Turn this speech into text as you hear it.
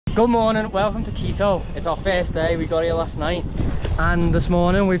Good morning, welcome to Quito. It's our first day. We got here last night and this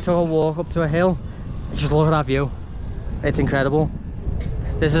morning we've took a walk up to a hill. Just look at that view, it's incredible.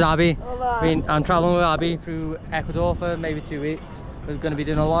 This is Abby. I'm traveling with Abby through Ecuador for maybe 2 weeks. We're going to be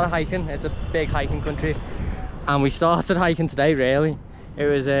doing a lot of hiking. It's a big hiking country and we started hiking today. Really, it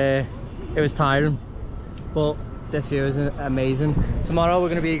was tiring, but this view is amazing. Tomorrow we're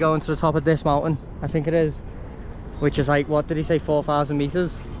going to be going to the top of this mountain, I think it is, which is like, what did he say, 4,000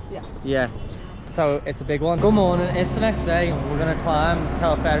 meters? Yeah, so it's a big one. Good morning, it's the next day. We're going to climb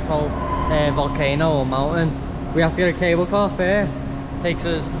Teleferico volcano or mountain. We have to get a cable car first. It takes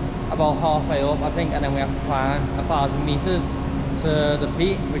us about halfway up, I think, and then we have to climb 1,000 meters to the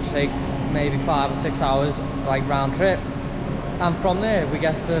peak, which takes maybe 5 or 6 hours, like round trip. And from there we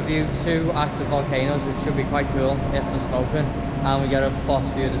get to view 2 active volcanoes, which should be quite cool if they're smoking, and we get a boss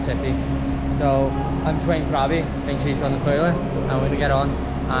view of the city. So I'm just waiting for Abby. I think she's gone to the toilet and we're gonna get on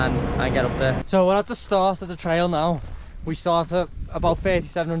and get up there. So we're at the start of the trail now. We start at about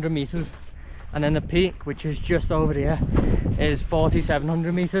 3,700 meters, and then the peak, which is just over here, is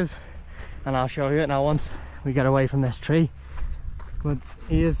 4,700 meters, and I'll show you it now once we get away from this tree. But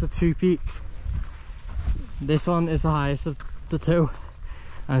here's the 2 peaks. This one is the highest of the 2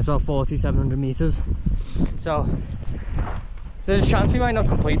 and it's about 4,700 meters. So there's a chance we might not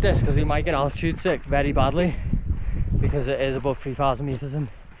complete this because we might get altitude sick very badly, because it is above 3,000 meters and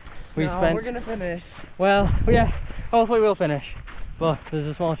we're gonna finish. Well, yeah, hopefully we'll finish, but there's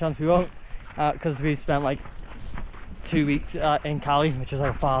a small chance we won't, because we spent like 2 weeks in Cali, which is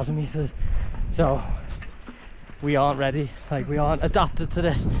like 1,000 meters, so we aren't ready, like we aren't adapted to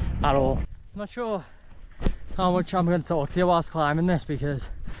this at all. I'm not sure how much I'm going to talk to you whilst climbing this, because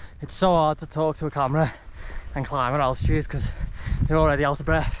it's so hard to talk to a camera and climb at altitudes because you're already out of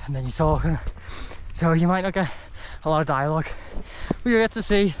breath and then you're talking, so you might not get a lot of dialogue. We get to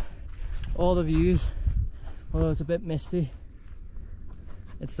see all the views, although it's a bit misty.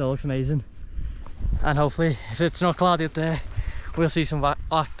 It still looks amazing, and hopefully if it's not cloudy up there we'll see some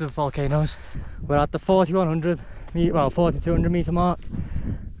active volcanoes. We're at the 4,100 meter, well 4,200 meter mark.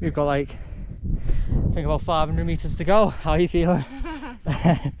 We've got like, I think about 500 meters to go. How are you feeling?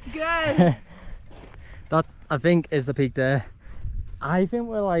 Good. That, I think, is the peak there. I think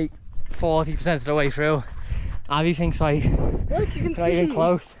we're like 40% of the way through. Abby thinks like, look, you can not see. Even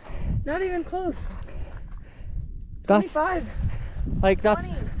close. Not even close. That's 25. Like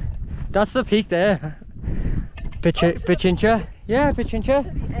that's the peak there. Pichincha. Yeah, Pichincha.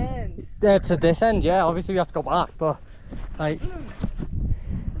 To the end. Yeah, to this end. Yeah, obviously we have to go back, but like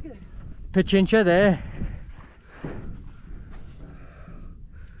Pichincha there.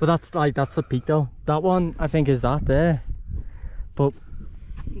 But that's the peak though. That one I think is that there. But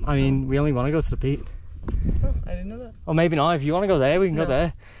I mean, we only want to go to the peak. Oh, I didn't know that. Or maybe not. If you want to go there, we can go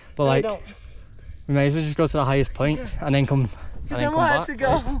there. But no, like, we may as well just go to the highest point and then come. And then come back to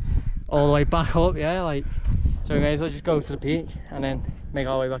go like, all the way back up. Yeah, like. So we may as well just go to the peak and then make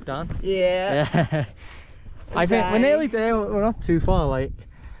our way back down. Yeah. Yeah. I think we're nearly there. We're not too far. Like,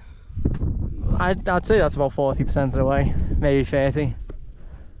 I'd say that's about 40% of the way, maybe 30.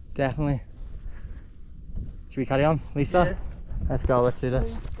 Definitely. Should we carry on, Lisa? Yes. Let's go, let's do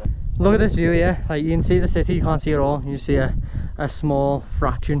this. Look at this view here. Like, you can see the city, you can't see it all. You see a small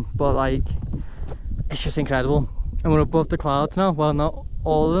fraction, but like, it's just incredible. And we're above the clouds now. Well, not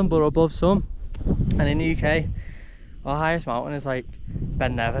all of them, but above some. And in the UK, our highest mountain is like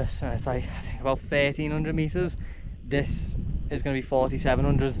Ben Nevis, and it's like, I think about 1,300 meters. This is going to be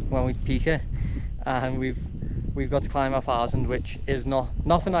 4,700 when we peak it, and we've got to climb 1,000, which is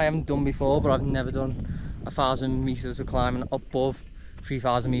nothing I haven't done before, but I've never done 1,000 meters of climbing above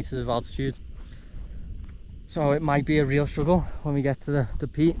 3,000 meters of altitude. So it might be a real struggle when we get to the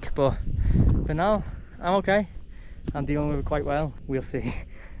peak, but for now I'm okay. I'm dealing with it quite well. We'll see.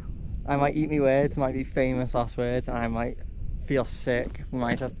 I might eat my words, might be famous last words, and I might feel sick. We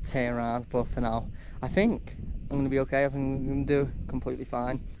might have to turn around, but for now I think I'm going to be okay. I think I'm going to do completely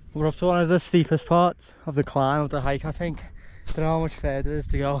fine. We're up to one of the steepest parts of the climb, of the hike, I think. Don't know how much further there is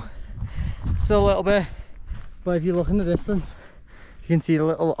to go. Still a little bit, but if you look in the distance, you can see the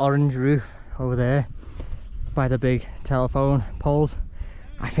little orange roof over there by the big telephone poles.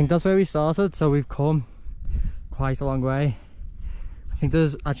 I think that's where we started, so we've come quite a long way. I think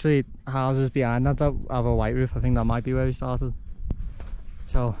there's actually houses behind that have a white roof. I think that might be where we started.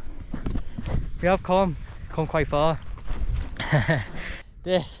 So we have come quite far.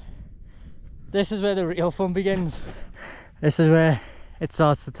 This is where the real fun begins. This is where it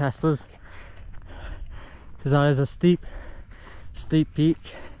starts to test us, because that is a steep peak.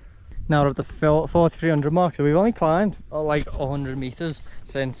 Now we're at the 4,300 mark, so we've only climbed like 100 meters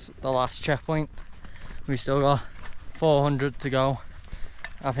since the last checkpoint. We've still got 400 to go.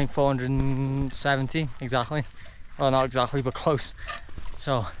 I think 470 exactly. Well, not exactly, but close.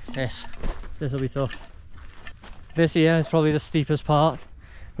 So this will be tough. This here is probably the steepest part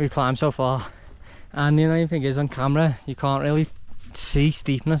we've climbed so far. And the annoying thing is, on camera you can't really see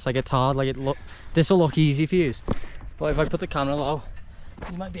steepness. Like, it's hard. Like, this will look easy for you, but if I put the camera low,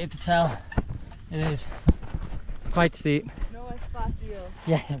 you might be able to tell it is quite steep. No es fácil.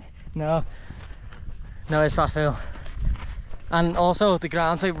 Yeah, no es fácil. And also the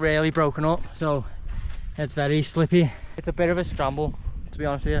ground's like really broken up, so it's very slippy. It's a bit of a scramble, to be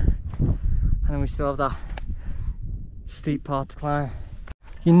honest with you. And then we still have that steep part to climb.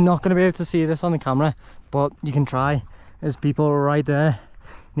 You're not going to be able to see this on the camera, but you can try. There's people right there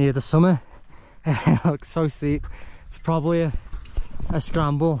near the summit. It looks so steep. It's probably a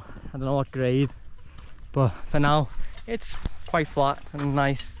scramble. I don't know what grade, but for now it's quite flat and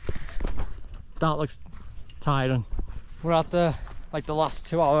nice. That looks tiring. We're at the last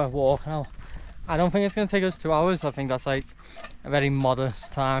 2-hour walk now. I don't think it's going to take us 2 hours. I think that's like a very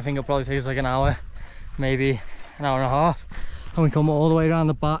modest time. I think it'll probably take us like an hour, maybe an hour and a half, and we come all the way around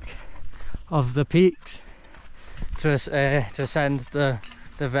the back of the peaks to ascend the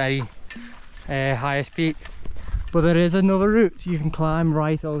very highest peak. But there is another route you can climb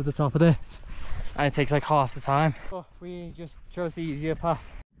right over the top of this, and it takes like half the time. But we just chose the easier path.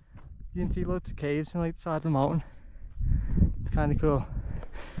 You can see loads of caves on like the side of the mountain. Kind of cool.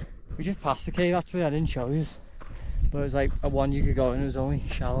 We just passed the cave actually. I didn't show you, but it was like a one you could go in. It was only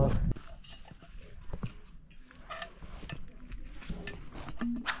shallow.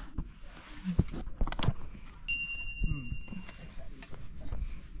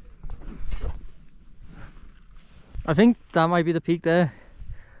 I think that might be the peak there.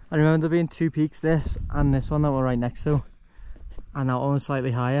 I remember there being two peaks, this and this one that we're right next to, and that one was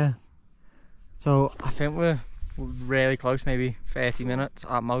slightly higher. So I think we're really close, maybe 30 minutes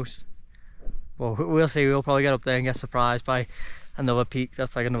at most. Well, we'll see. We'll probably get up there and get surprised by another peak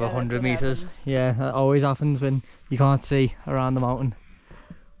that's like another 100 meters. Happens. Yeah, that always happens when you can't see around the mountain.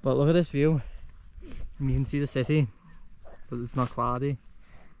 But look at this view. And you can see the city, but it's not cloudy.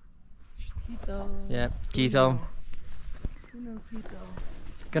 Quito. Yeah, Quito. Quito.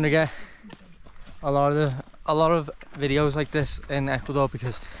 Gonna get a lot of videos like this in Ecuador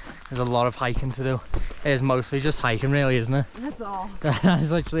because there's a lot of hiking to do. It is mostly just hiking, really, isn't it? That's all. That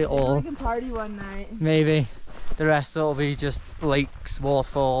is literally all. We can party one night. Maybe. The rest will be just lakes,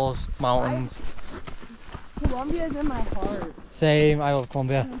 waterfalls, mountains. Colombia is in my heart. Same. I love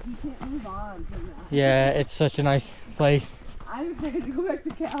Colombia. You can't move on from that. Yeah, it's such a nice place. I'm excited to go back to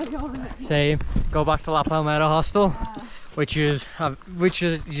Cali already. Same. Go back to La Palmera Hostel, which you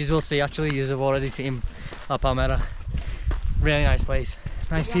will see. Actually, you have already seen La Palmera. Really nice place.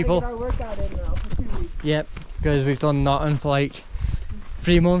 Nice people. Get our workout in though for 2 weeks. Yep, because we've done nothing for like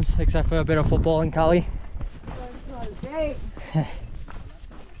 3 months except for a bit of football in Cali.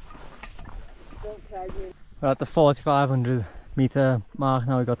 We're at the 4,500 meter mark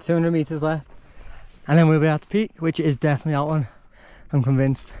now. We've got 200 meters left, and then we'll be at the peak, which is definitely that one. I'm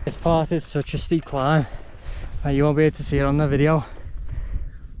convinced. This part is such a steep climb that you won't be able to see it on the video,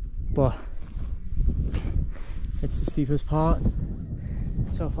 but it's the steepest part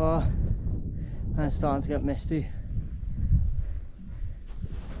so far, and it's starting to get misty,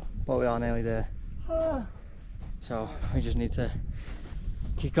 but we are nearly there. So we just need to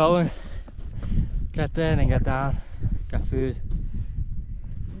keep going, get there and then get down, get food,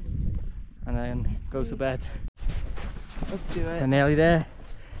 and then go to bed. Let's do it. We're nearly there.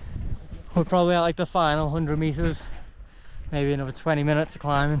 We're probably at like the final 100 meters, maybe another 20 minutes of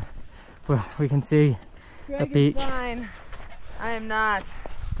climbing, but we can see the peak. Fine. I am not.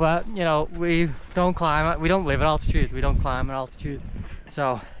 But you know, we don't live at altitude, we don't climb at altitude.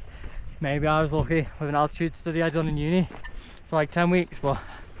 So maybe I was lucky with an altitude study I'd done in uni for like 10 weeks, but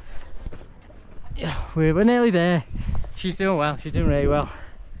yeah, we're nearly there. She's doing well, she's doing really well.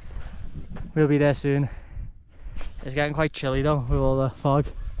 We'll be there soon. It's getting quite chilly though with all the fog.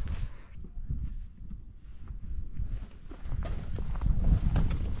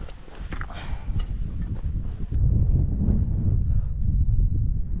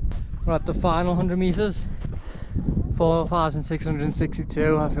 We're at the final 100 meters,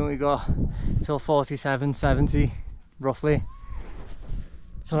 4,662. I think we got till 47.70 roughly.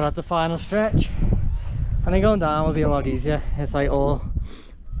 So we're at the final stretch, and then going down will be a lot easier. It's like all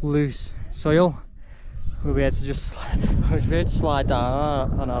loose soil. We'll be able to just slide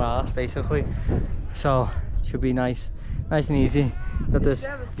down on our arse basically. So it should be nice Nice and easy. Got this should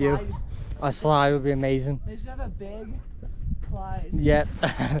have a view. slide. A slide would be amazing. They should have a big slide. Yep.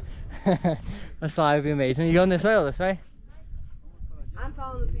 A slide would be amazing. You going this way or this way? I'm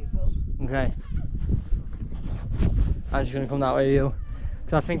following the people. Okay. I'm just gonna come that way with you.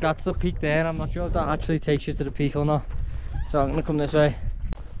 Because I think that's the peak there, and I'm not sure if that actually takes you to the peak or not. So I'm gonna come this way.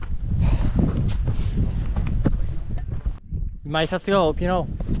 You might have to go up, you know.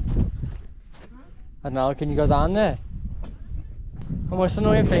 I don't know, can you go down there? The most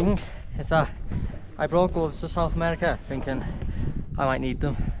annoying thing is that I brought gloves to South America thinking I might need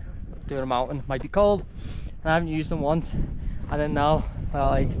them. Doing a mountain, might be cold, and I haven't used them once. And then now,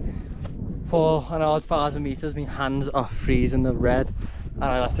 like 4,500 meters, my hands are freezing, they're red, and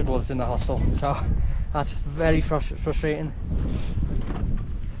I left the gloves in the hostel. So that's very frustrating,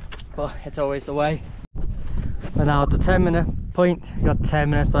 but it's always the way. We're now at the 10-minute point. We've got 10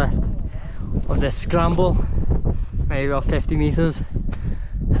 minutes left of this scramble, maybe about 50 meters,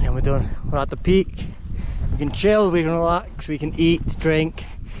 and then we're done. We're at the peak. We can chill, we can relax, we can eat, drink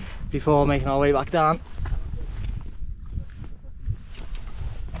before making our way back down.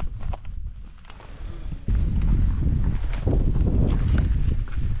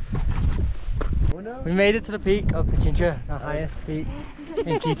 We made it to the peak of Pichincha, the highest peak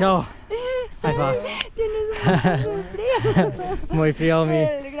in Quito. High five. Muy frío,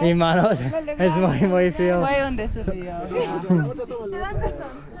 mi manos. Es muy frío. Fue un desafío.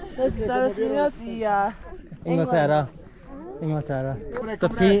 Los Estados Unidos y Inglaterra. The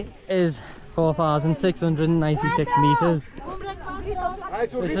peak is 4,696 meters.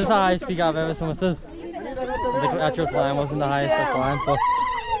 This is the highest peak I've ever summited. The actual climb wasn't the highest I climbed, but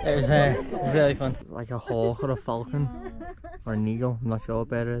it was really fun. Like a hawk or a falcon or an eagle, I'm not sure what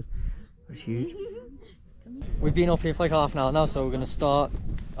bird it is. It was huge. We've been up here for like half an hour now, so we're going to start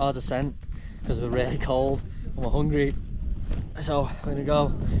our descent because we're really cold and we're hungry. So we're going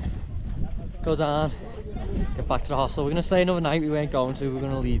to go down, get back to the hostel. We're going to stay another night. We weren't going to, we're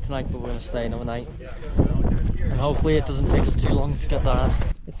going to leave tonight, but we're going to stay another night. And hopefully it doesn't take us too long to get down.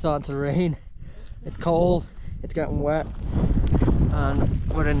 It's starting to rain, it's cold, it's getting wet, and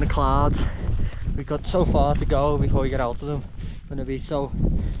we're in the clouds. We've got so far to go before we get out of them. It's going to be so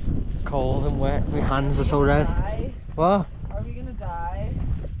cold and wet. My hands are so red. What? Are we gonna die?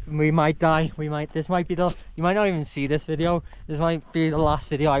 We might die. We might. This might be the. You might not even see this video. This might be the last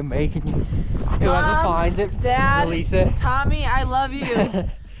video I make, and whoever finds it, Dad, release it. Tommy, I love you.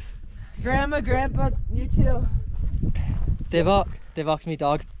 Grandma, Grandpa, you too. Divok's my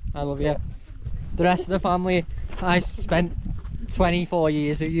dog. I love you. The rest of the family, I spent 24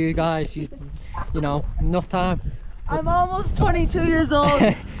 years with you guys. You know, enough time. I'm almost 22 years old.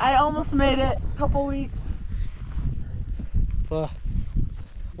 I almost made it. A couple weeks. But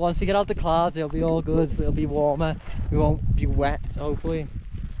once we get out the clouds, it'll be all good. It'll be warmer. We won't be wet, hopefully.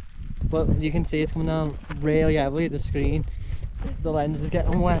 But you can see it's coming down really heavily. The screen, the lens is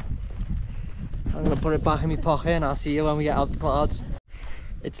getting wet. I'm gonna put it back in my pocket, and I'll see you when we get out the clouds.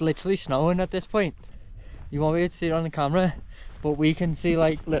 It's literally snowing at this point. You won't be able to see it on the camera, but we can see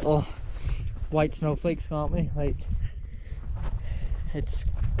like little white snowflakes, can't we? Like, it's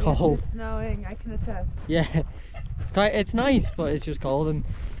cold. Yes, it's snowing, I can attest. Yeah, it's nice, but it's just cold, and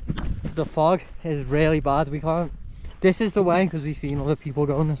the fog is really bad. We can't. This is the way because we've seen other people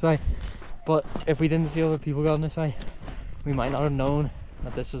going this way, but if we didn't see other people going this way, we might not have known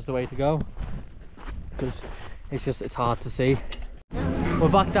that this was the way to go, because it's hard to see. We're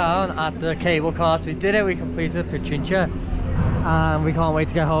back down at the cable cart. We did it. We completed Pichincha, and we can't wait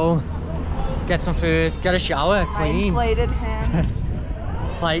to get home, get some food, get a shower, clean. My inflated hands.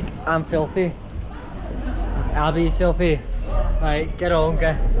 Like, I'm filthy. Abby's filthy. Like, get home,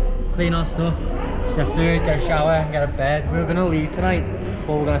 clean our stuff, get food, get a shower, and get a bed. We were gonna leave tonight,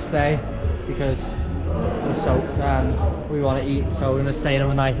 but we're gonna stay because we're soaked and we want to eat. So we're gonna stay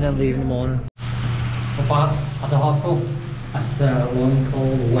another night and then leave in the morning. We're back at the hostel after a long,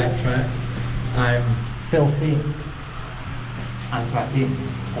 cold, wet trip. I'm filthy and sweaty,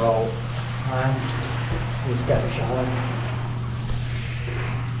 so we'll just get a shower.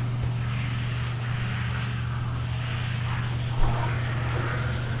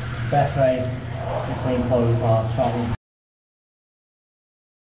 Best way to clean clothes whilst traveling.